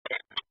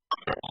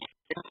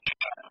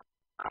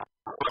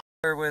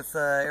Here with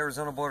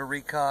Arizona Border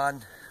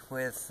Recon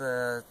with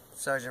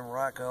Sergeant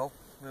Rocco.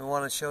 We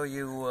want to show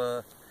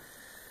you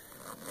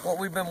what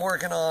we've been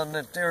working on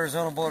at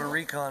Arizona Border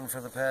Recon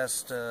for the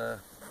past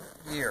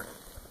year.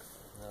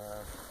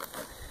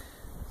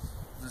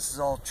 This is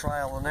all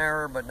trial and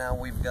error, but now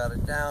we've got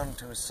it down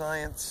to a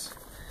science.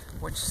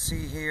 What you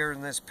see here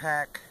in this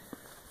pack,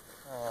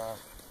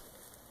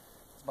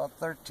 it's about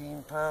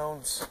 13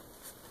 pounds,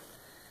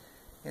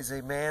 is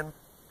a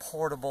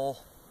man-portable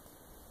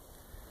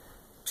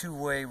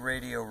two-way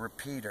radio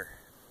repeater.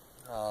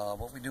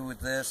 What we do with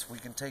this, we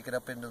can take it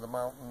up into the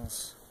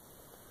mountains,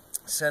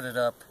 set it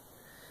up.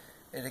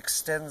 It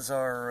extends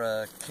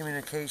our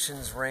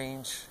communications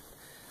range,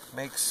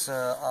 makes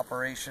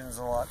operations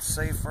a lot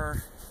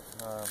safer.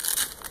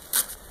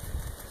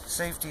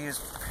 Safety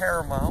is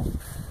paramount,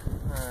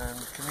 and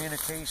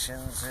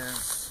communications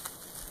is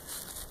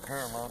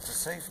paramount to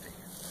safety.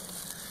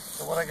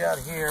 So what I got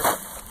here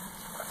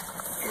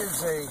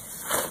is a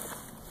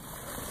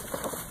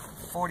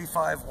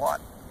 45-watt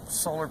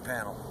solar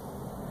panel.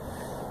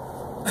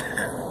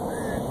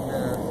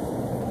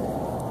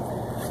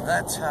 And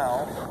that's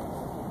how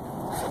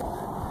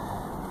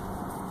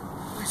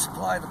we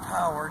supply the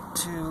power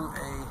to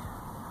a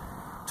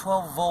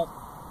 12-volt,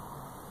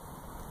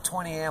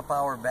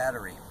 20-amp-hour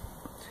battery.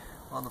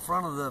 On the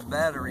front of the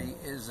battery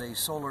is a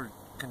solar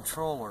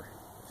controller.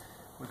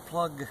 We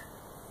plug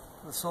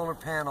the solar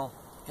panel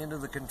into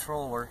the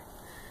controller,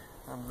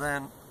 and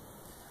then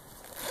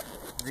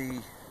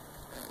the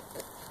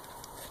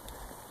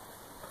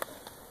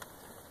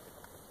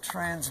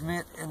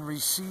transmit and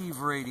receive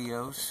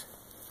radios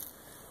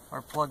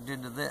are plugged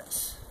into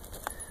this.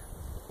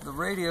 The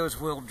radios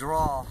will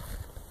draw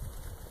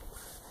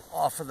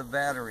off of the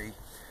battery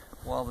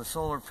while the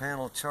solar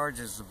panel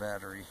charges the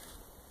battery.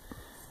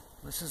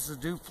 This is the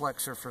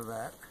duplexer for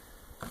that,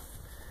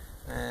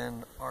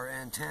 and our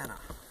antenna.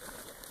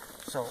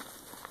 So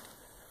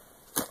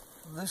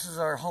this is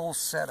our whole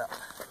setup.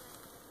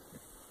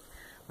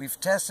 We've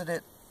tested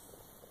it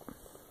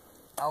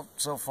out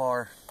so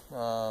far.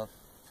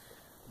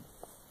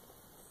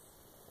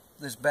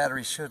 This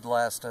battery should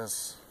last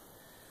us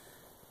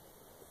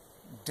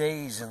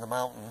days in the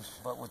mountain,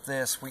 but with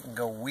this we can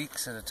go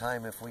weeks at a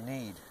time if we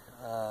need.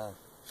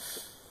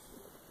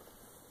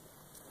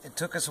 It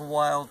took us a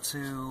while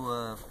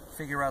to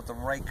figure out the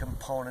right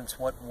components,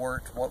 what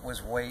worked, what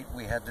was weight.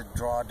 We had to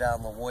draw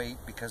down the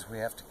weight because we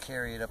have to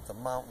carry it up the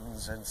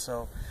mountains, and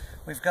so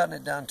we've gotten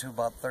it down to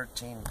about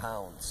 13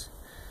 pounds.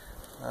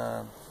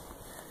 And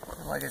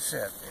like I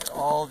said, it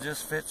all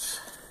just fits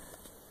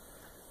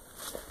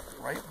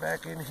right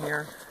back in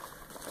here.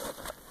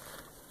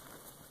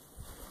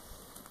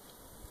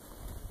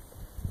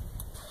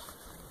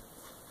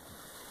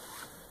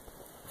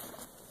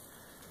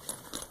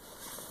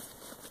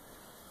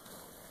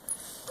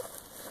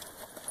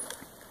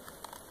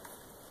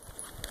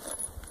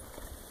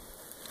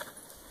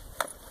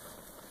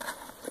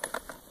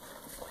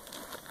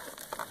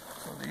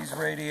 So these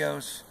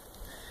radios,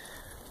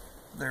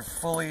 they're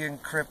fully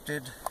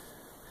encrypted,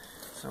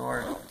 so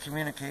our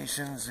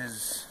communications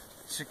is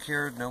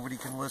secured. Nobody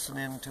can listen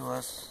in to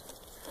us.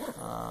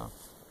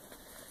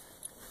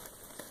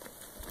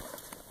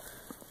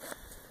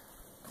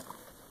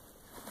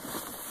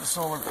 The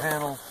solar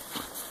panel,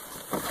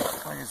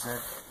 like I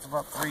said, it's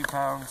about 3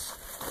 pounds.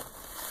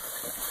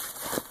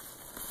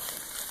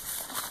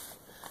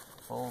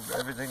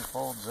 Everything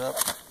folds up.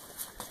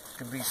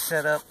 Can be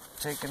set up,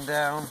 taken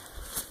down.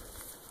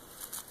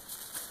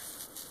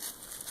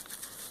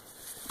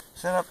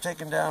 Set up,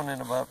 taken down in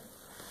about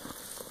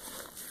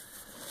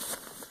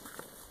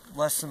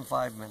less than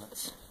 5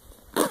 minutes.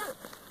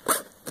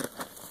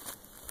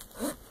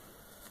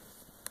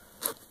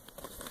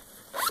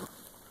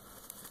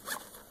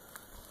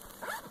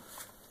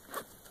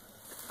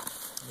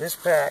 This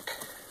pack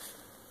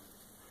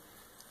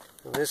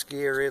and this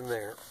gear in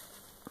there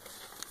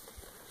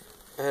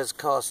has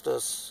cost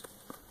us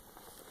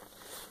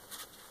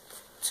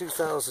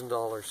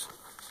 $2,000.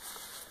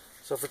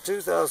 So for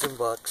 2,000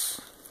 bucks,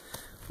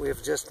 we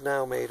have just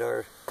now made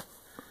our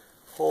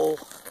whole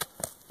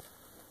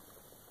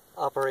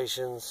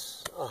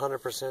operations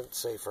 100%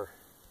 safer.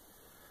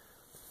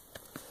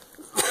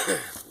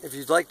 If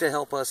you'd like to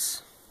help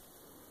us,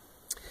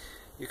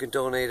 you can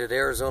donate at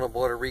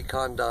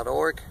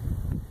ArizonaBorderRecon.org,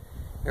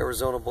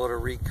 Arizona Border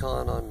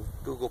Recon on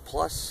Google+,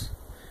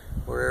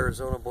 or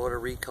Arizona Border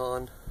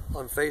Recon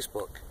on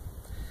Facebook.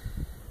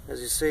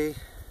 As you see,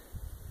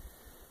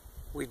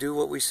 we do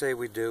what we say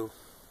we do,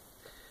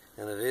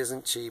 and it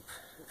isn't cheap,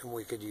 and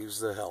we could use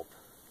the help.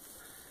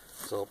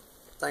 So,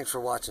 thanks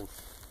for watching.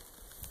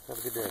 Have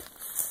a good day.